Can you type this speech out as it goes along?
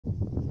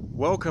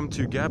Welcome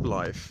to Gab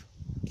Life,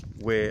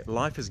 where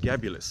life is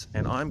gabulous,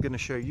 and I'm going to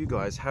show you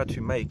guys how to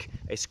make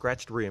a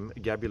scratched rim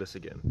gabulous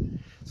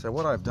again. So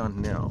what I've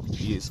done now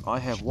is I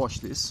have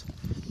washed this,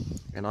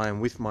 and I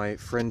am with my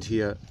friend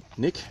here,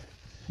 Nick,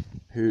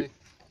 who...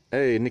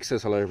 Hey, Nick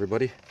says hello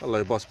everybody.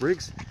 Hello Boss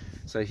Briggs.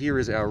 So here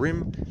is our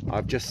rim.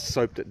 I've just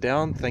soaped it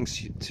down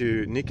thanks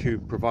to Nick, who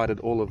provided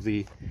all of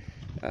the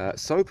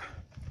soap,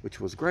 which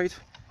was great.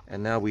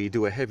 And now we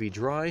do a heavy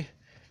dry.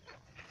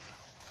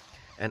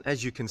 And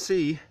as you can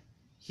see,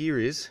 here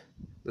is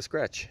the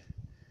scratch.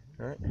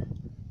 All right,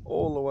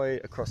 all the way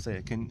across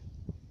there. Can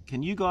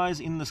you guys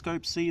in the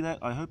scope see that?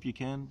 I hope you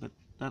can, but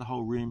that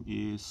whole rim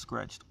is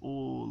scratched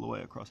all the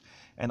way across.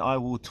 And I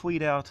will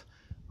tweet out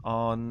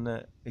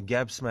on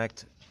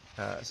GabSmacked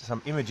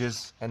some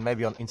images, and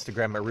maybe on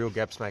Instagram a real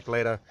GabSmack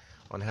later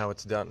on how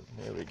it's done.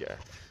 There we go.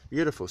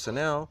 Beautiful. So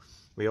now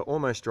we are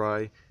almost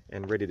dry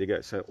and ready to go.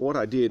 So what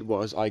I did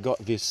was I got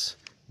this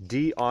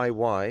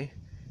DIY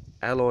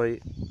alloy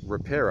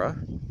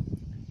repairer.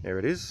 There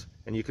it is.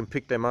 And you can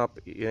pick them up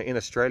in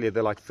Australia.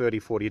 They're like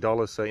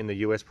 $30–40, so in the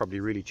US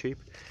probably really cheap.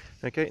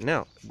 Okay,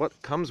 now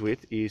what comes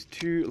with is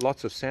 2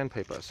 lots of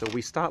sandpaper. So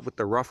we start with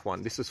the rough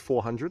one. This is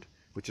 400,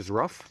 which is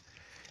rough,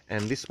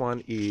 and this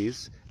one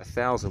is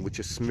 1000,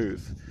 which is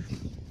smooth.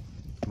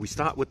 We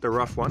start with the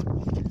rough one,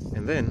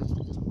 and then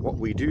what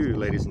we do,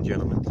 ladies and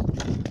gentlemen,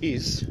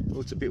 is, oh,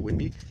 it's a bit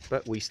windy,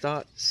 but we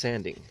start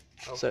sanding.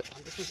 Oh, so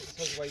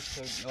wait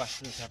so no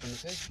accidents happen,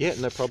 okay? Yeah,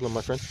 no problem,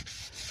 my friend.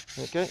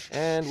 Okay,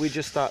 and we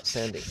just start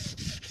sanding.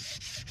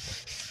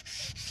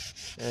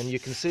 And you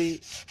can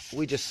see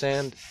we just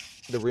sand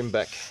the rim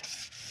back.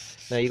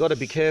 Now you got to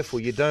be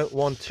careful. You don't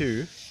want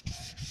to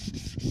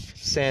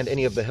sand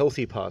any of the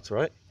healthy parts,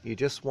 right? You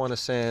just want to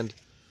sand,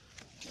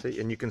 see,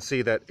 and you can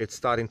see that it's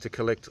starting to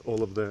collect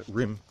all of the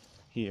rim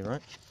here,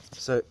 right?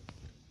 So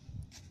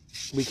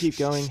we keep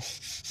going,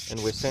 and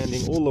we're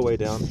sanding all the way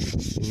down in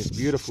this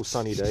beautiful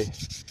sunny day,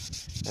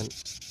 and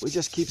we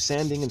just keep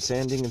sanding and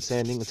sanding and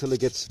sanding until it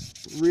gets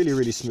really,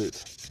 really smooth.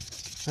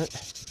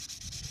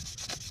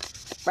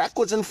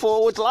 Backwards and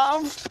forwards,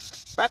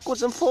 love.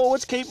 Backwards and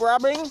forwards, keep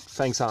rubbing.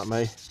 Thanks, Aunt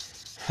May.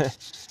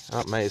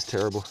 Aunt May is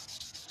terrible.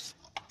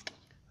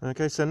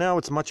 Okay, so now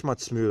it's much, much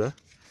smoother,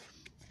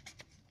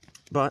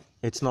 but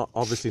it's not,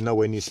 obviously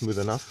nowhere near smooth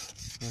enough.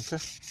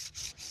 Okay,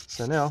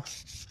 so now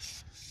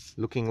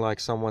looking like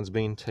someone's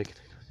been taken.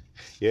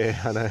 Yeah,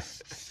 I know.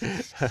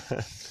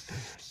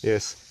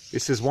 Yes,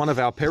 this is one of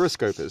our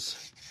periscopers.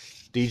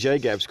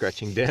 DJ Gab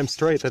scratching, damn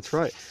straight, that's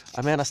right.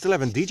 Oh man, I still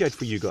haven't DJ'd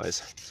for you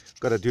guys.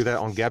 Got to do that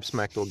on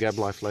GabSmacked or Gab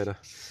Life later.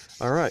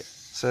 All right,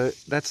 so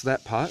that's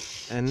that part,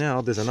 and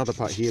now there's another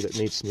part here that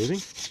needs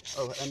smoothing.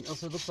 Oh, and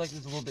also it looks like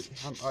there's a little bit.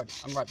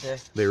 I'm right there.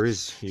 There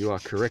is. You are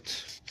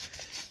correct,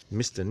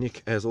 Mr.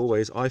 Nick. As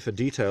always, eye for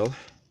detail.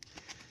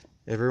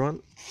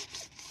 Everyone,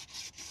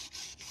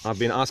 I've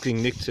been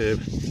asking Nick to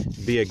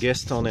be a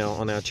guest on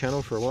our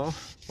channel for a while.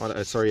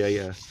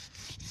 Sorry,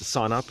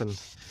 sign up and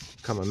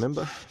become a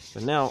member.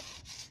 But now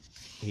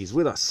he's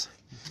with us.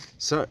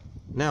 So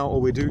now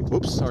all we do.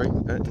 Whoops, sorry.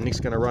 Nick's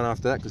going to run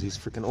after that because he's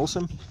freaking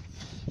awesome.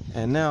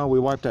 And now we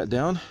wipe that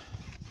down.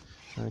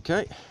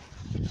 Okay.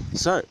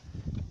 So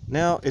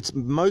now it's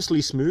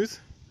mostly smooth.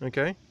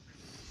 Okay.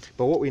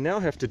 But what we now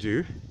have to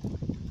do.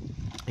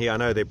 Yeah, I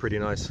know they're pretty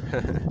nice.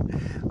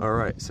 All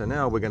right. So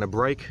now we're going to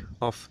break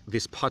off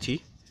this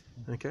putty.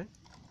 Okay.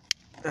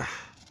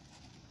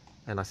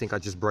 And I think I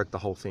just broke the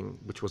whole thing,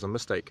 which was a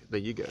mistake. There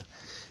you go.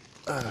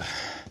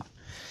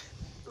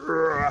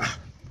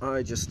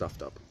 I just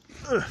stuffed up.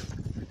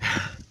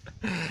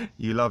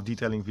 You love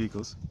detailing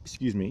vehicles.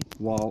 Excuse me.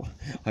 While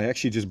I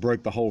actually just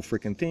broke the whole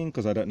freaking thing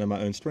because I don't know my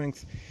own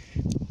strength.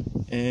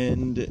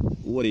 And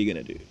what are you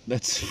gonna do?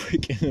 That's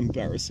freaking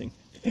embarrassing.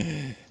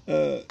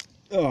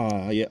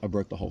 Oh yeah, I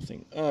broke the whole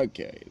thing.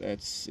 Okay,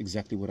 that's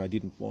exactly what I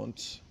didn't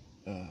want.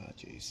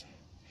 Jeez.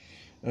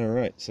 All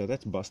right, so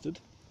that's busted.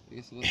 I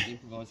guess we'll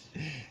improvise.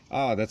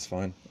 Ah, that's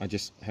fine. I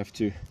just have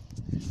to.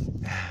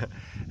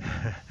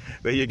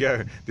 There you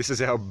go. This is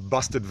our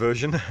busted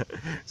version.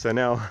 So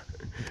now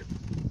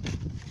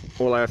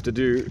all I have to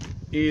do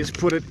is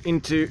put it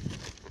into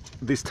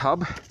this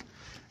tub.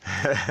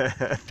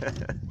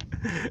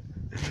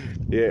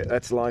 Yeah,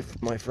 that's life,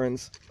 my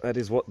friends. That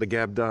is what the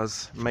Gab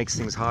does. Makes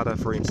things harder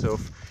for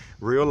himself.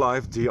 Real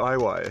life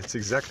DIY. It's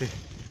exactly.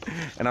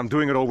 And I'm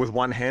doing it all with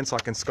one hand so I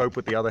can scope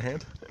with the other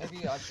hand.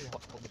 Maybe I should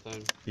hold the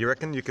phone. You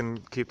reckon you can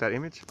keep that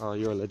image? Oh,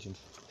 you're a legend.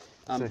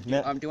 Do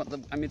you want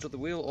the image of the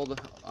wheel or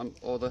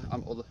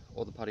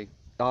the putty?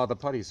 Oh, the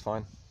putty's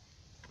fine.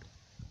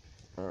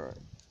 All right.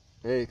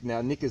 Hey,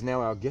 now Nick is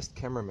now our guest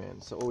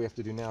cameraman, so all we have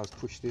to do now is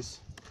push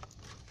this.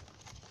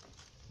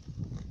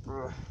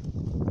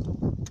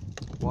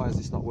 Why is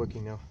this not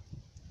working now?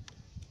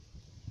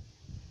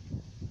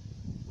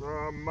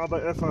 Oh,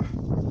 mother effer.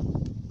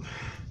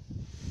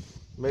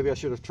 Maybe I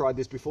should have tried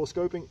this before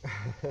scoping.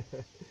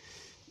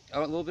 Oh,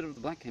 a little bit of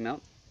the black came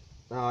out.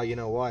 Ah, you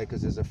know why?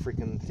 Because there's a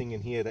freaking thing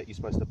in here that you're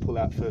supposed to pull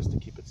out first to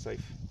keep it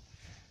safe.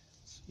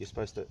 You're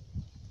supposed to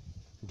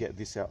get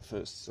this out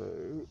first. So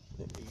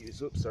let me use,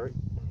 oops, sorry,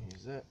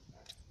 use that.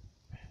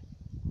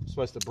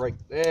 supposed to break.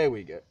 There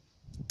we go.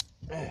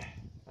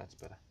 That's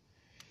better.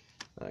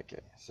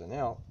 Okay, so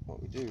now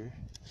what we do,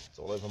 it's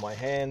all over my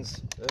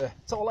hands.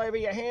 It's all over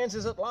your hands,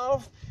 is it,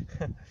 love?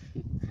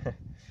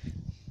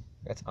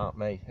 That's Aunt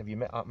May. Have you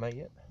met Aunt May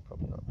yet?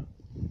 Probably not.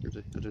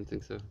 I don't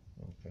think so.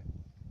 Okay.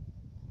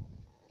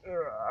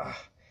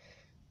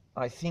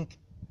 I think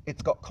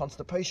it's got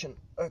constipation.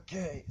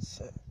 Okay,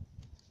 so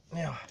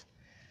now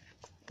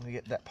we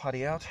get that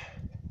putty out.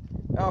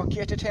 Oh,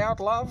 get it out,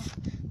 love.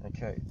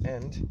 Okay,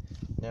 and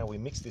now we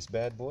mix this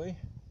bad boy.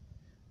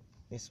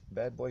 This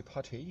bad boy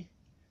putty.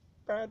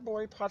 Bad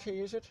boy putty,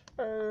 is it?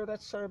 Oh,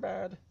 that's so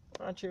bad.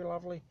 Aren't you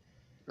lovely?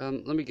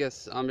 Let me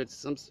guess. It's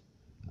some.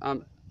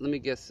 Let me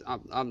guess.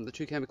 The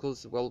two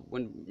chemicals. Well,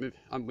 when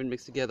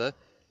mixed together,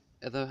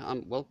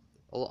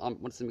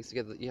 once they're mixed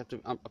together, you have to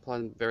apply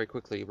them very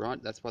quickly,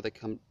 right? That's why they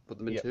put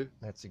them in two.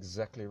 That's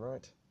exactly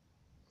right.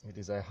 It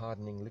is a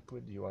hardening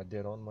liquid. You are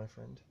dead on, my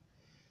friend.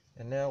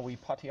 And now we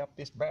putty up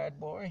this bad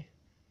boy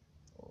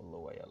all the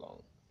way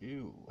along.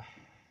 Ew.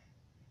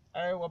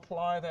 Oh,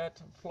 apply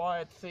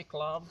it thick,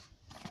 love.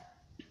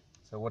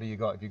 So what do you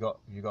got? You got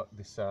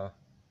this a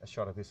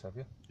shot of this, have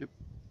you? Yep.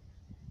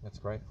 That's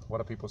great. What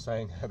are people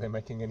saying? Are they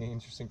making any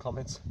interesting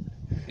comments?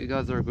 You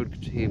guys are a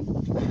good team.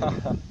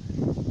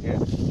 Yeah,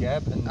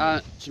 Gab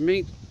and to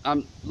me,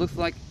 looks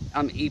like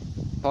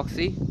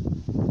epoxy,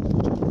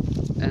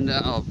 and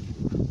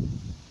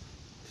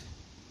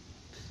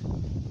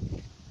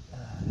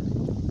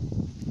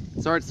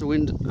sorry, it's the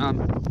wind. My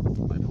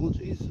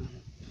apologies.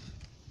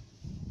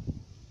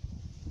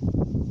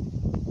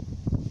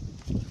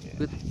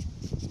 yeah.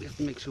 We have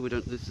to make sure we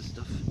don't lose this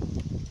stuff.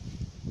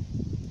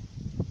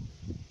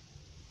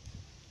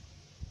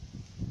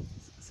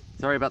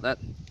 Sorry about that.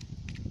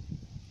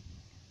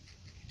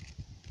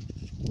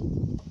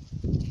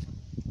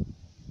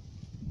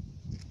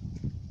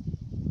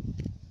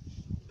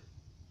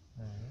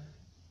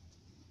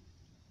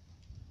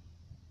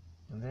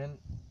 And then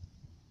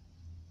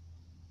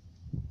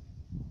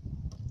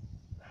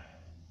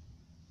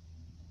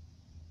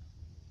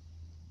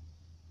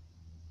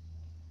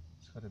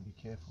just got to be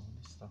careful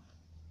with this stuff.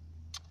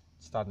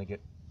 It's starting to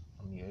get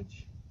on the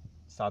edge.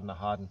 It's starting to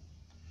harden.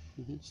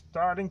 Mm-hmm.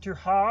 Starting to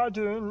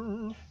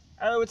harden.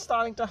 Oh, it's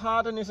starting to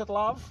harden, is it,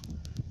 love?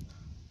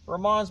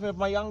 Reminds me of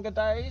my younger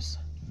days.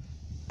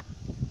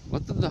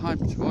 What's the high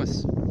pitched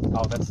voice?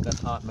 Oh,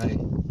 that's Aunt May.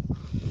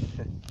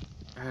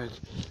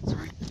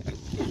 Sorry.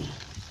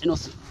 And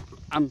also,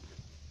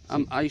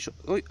 are you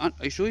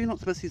sure you're not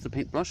supposed to use the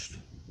paintbrush?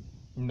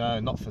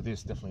 No, not for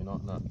this. Definitely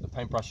not. No, the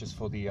paintbrush is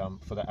for the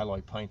alloy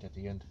paint at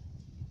the end.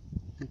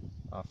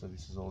 After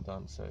this is all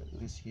done. So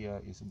this here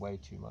is way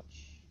too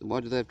much. Why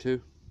do they have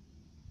two?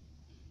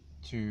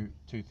 Two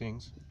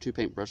things. Two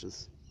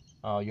paintbrushes.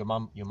 Oh, your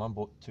mum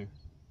bought two.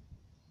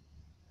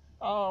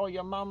 Oh,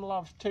 your mum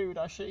loves two,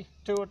 does she?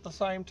 Two at the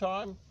same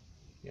time?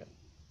 Yeah.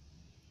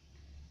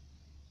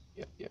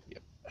 Yep.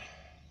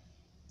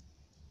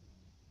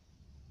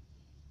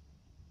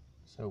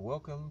 So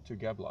welcome to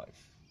Gab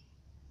Life,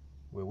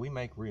 where we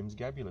make rims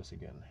gabulous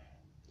again.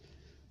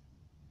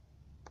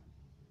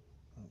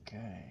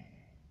 Okay.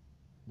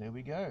 There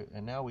we go.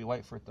 And now we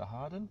wait for it to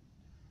harden.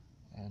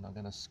 And I'm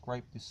going to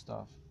scrape this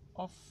stuff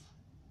off.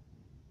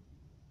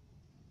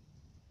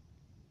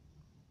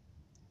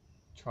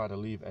 Try to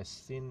leave as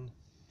thin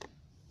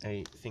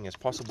a thing as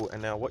possible.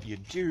 And now what you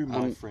do,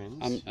 my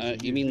friends...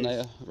 you mean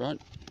layer, right?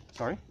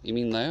 Sorry? You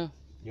mean layer?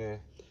 Yeah.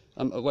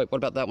 Wait, what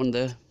about that one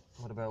there?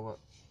 What about what?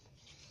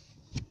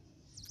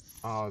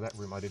 Oh, that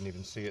room, I didn't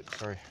even see it.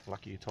 Sorry,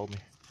 lucky you told me.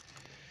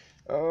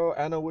 Oh,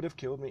 Anna would have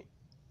killed me.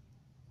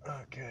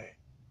 Okay.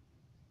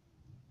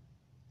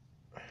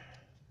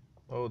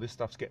 Oh, this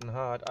stuff's getting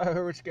hard.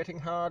 Oh, it's getting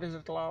hard, is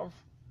it, love?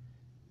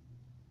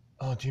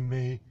 Auntie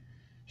May,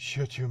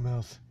 shut your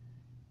mouth.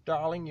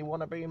 Darling, you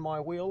want to be in my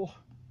wheel?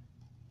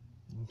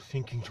 I'm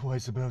thinking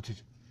twice about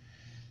it.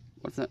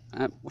 What's that?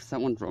 What's that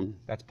one from?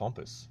 That's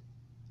Pompous.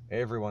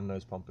 Everyone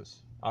knows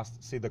Pompous.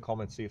 See the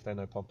comments, see if they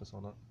know Pompous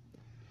or not.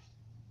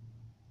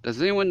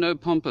 Does anyone know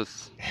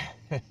Pompous?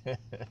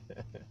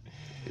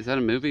 Is that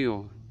a movie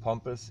or?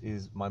 Pompous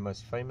is my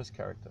most famous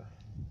character.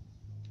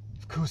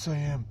 Of course I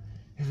am.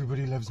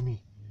 Everybody loves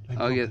me. I'm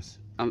Pompous.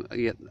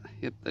 Yes.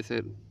 Yep, they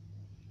said.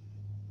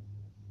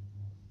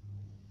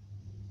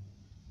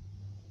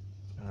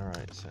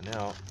 Alright, so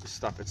now this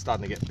stuff, it's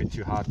starting to get a bit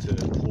too hard to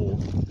pull.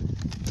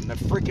 And the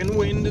freaking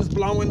wind is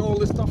blowing all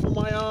this stuff on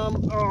my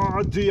arm.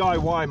 Oh,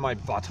 DIY my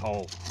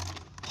butthole.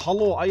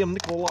 Hello, I am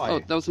Nikolai. Oh,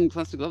 there was some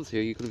plastic gloves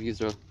here. You could have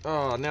used a...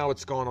 Oh, now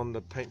it's gone on the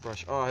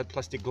paintbrush. Oh, I had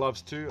plastic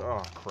gloves too.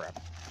 Oh,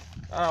 crap.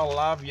 Oh,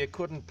 love, you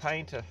couldn't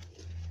paint her.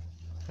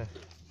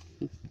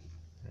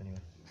 Anyway,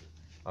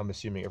 I'm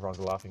assuming everyone's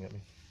laughing at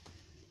me.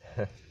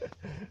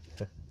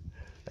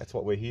 That's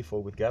what we're here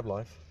for with Gab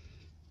Life.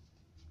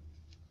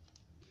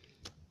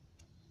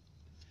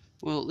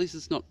 Well, at least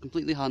it's not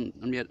completely hard,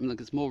 and yet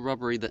like it's more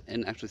rubbery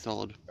and actually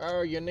solid.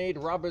 Oh, you need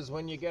rubbers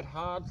when you get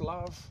hard,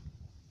 love.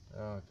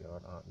 Oh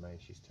God, Aunt May,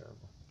 she's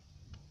terrible.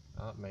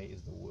 Aunt May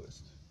is the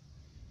worst.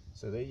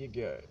 So there you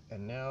go.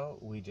 And now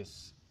we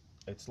just,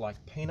 it's like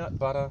peanut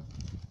butter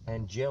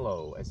and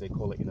Jello, as they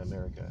call it in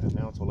America. And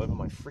now it's all over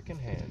my freaking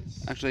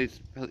hands. Actually,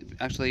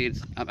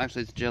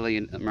 it's jelly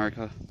in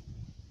America.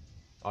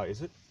 Oh,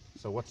 is it?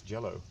 So what's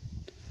Jello?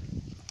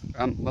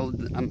 Well,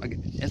 I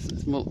guess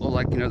it's more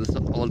like, you know, the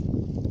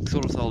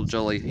sort of solid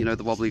jelly, you know,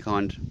 the wobbly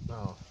kind.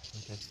 Oh,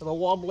 okay. So the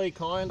wobbly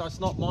kind, that's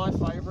not my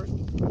favourite.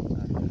 She's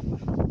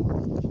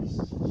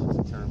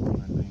a terrible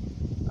human being.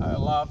 I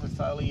love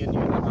Foley and you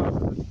the half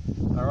of it.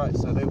 Alright,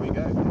 so there we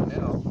go.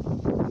 Now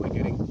we're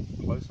getting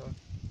closer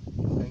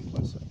and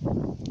closer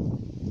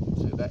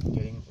to that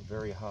getting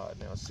very hard.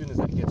 Now as soon as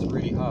that gets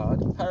really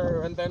hard,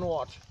 oh, and then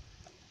what?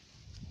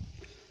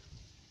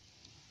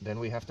 Then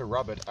we have to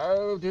rub it.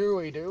 Oh, do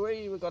we?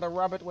 We've got to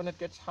rub it when it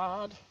gets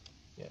hard.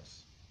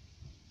 Yes.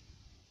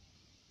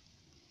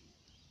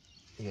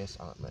 Yes,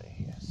 Aunt May,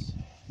 yes.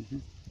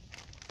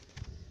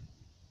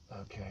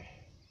 Okay.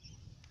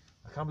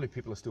 I can't believe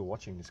people are still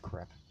watching this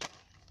crap.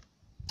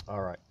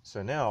 Alright,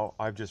 so now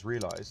I've just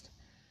realized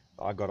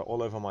I got it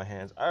all over my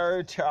hands.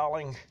 Oh,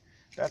 darling,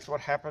 that's what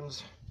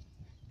happens.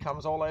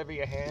 Comes all over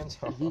your hands.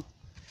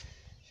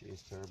 She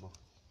is terrible.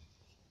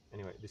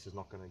 Anyway, this is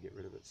not going to get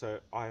rid of it. So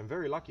I am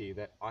very lucky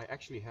that I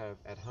actually have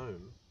at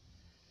home,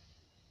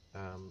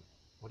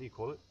 what do you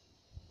call it?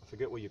 I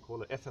forget what you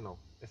call it. Ethanol.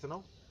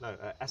 Ethanol? No,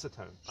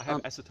 acetone. I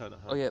have acetone at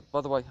home. Oh yeah.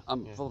 By the way,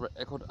 Yeah. for the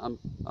record,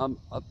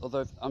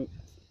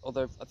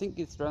 although I think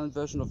the Australian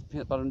version of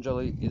peanut butter and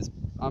jelly is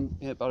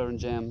peanut butter and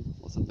jam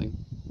or something.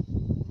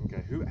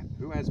 Okay.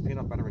 Who has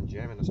peanut butter and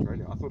jam in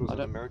Australia? I thought it was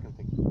an American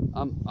thing.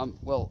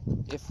 Well,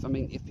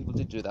 if people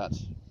did do that.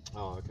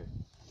 Oh, okay.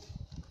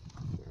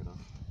 Fair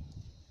enough.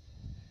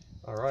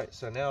 Alright,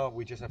 so now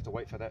we just have to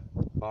wait for that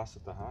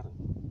bastard to harden,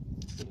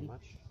 pretty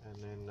much. And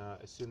then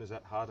as soon as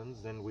that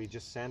hardens, then we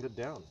just sand it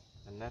down.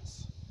 And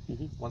that's,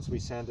 once we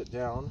sand it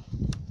down,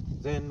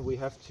 then we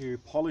have to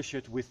polish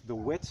it with the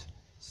wet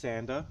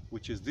sander,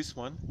 which is this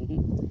one.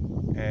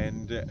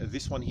 And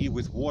this one here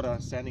with water,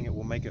 sanding it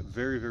will make it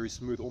very, very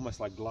smooth,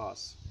 almost like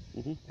glass.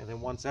 And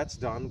then once that's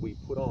done, we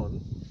put on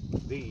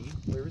the,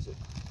 where is it?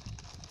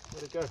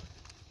 Where'd it go?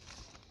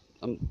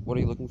 What are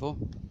you looking for?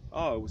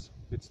 Oh,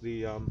 it's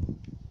the, I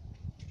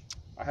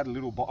had a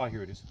little bottle, oh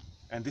here it is.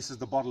 And this is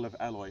the bottle of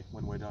alloy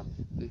when we're done.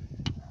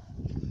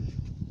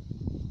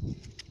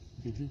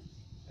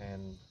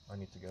 And I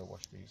need to go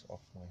wash these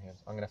off my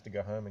hands. I'm gonna have to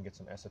go home and get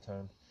some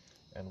acetone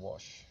and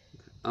wash.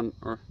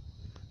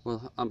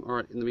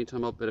 Alright, in the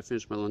meantime I'll better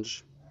finish my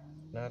lunch.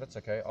 No, that's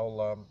okay.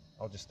 I'll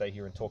just stay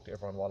here and talk to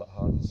everyone while it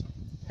hardens.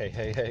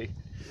 Hey.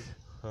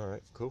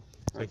 Alright, cool.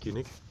 Thank you,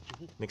 Nick.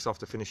 Nick's off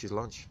to finish his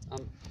lunch.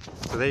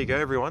 So there you go,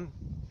 everyone.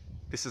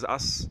 This is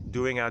us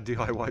doing our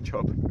DIY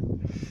job.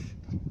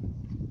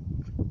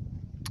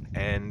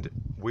 And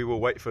we will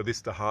wait for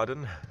this to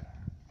harden.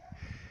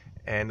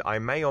 And I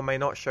may or may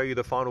not show you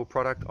the final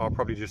product. I'll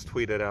probably just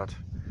tweet it out.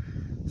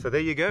 So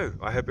there you go.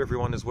 I hope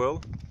everyone is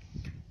well.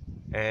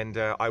 And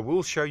I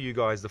will show you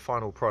guys the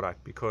final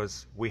product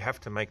because we have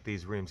to make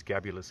these rooms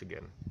gabulous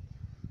again.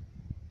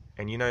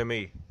 And you know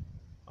me,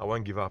 I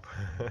won't give up.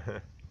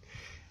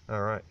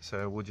 Alright,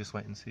 so we'll just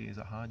wait and see. Is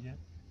it hard yet?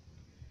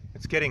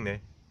 It's getting there.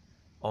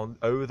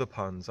 Oh, the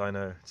puns. I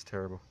know, it's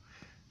terrible.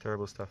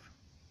 Terrible stuff.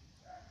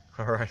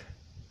 Alright,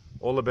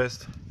 all the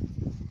best.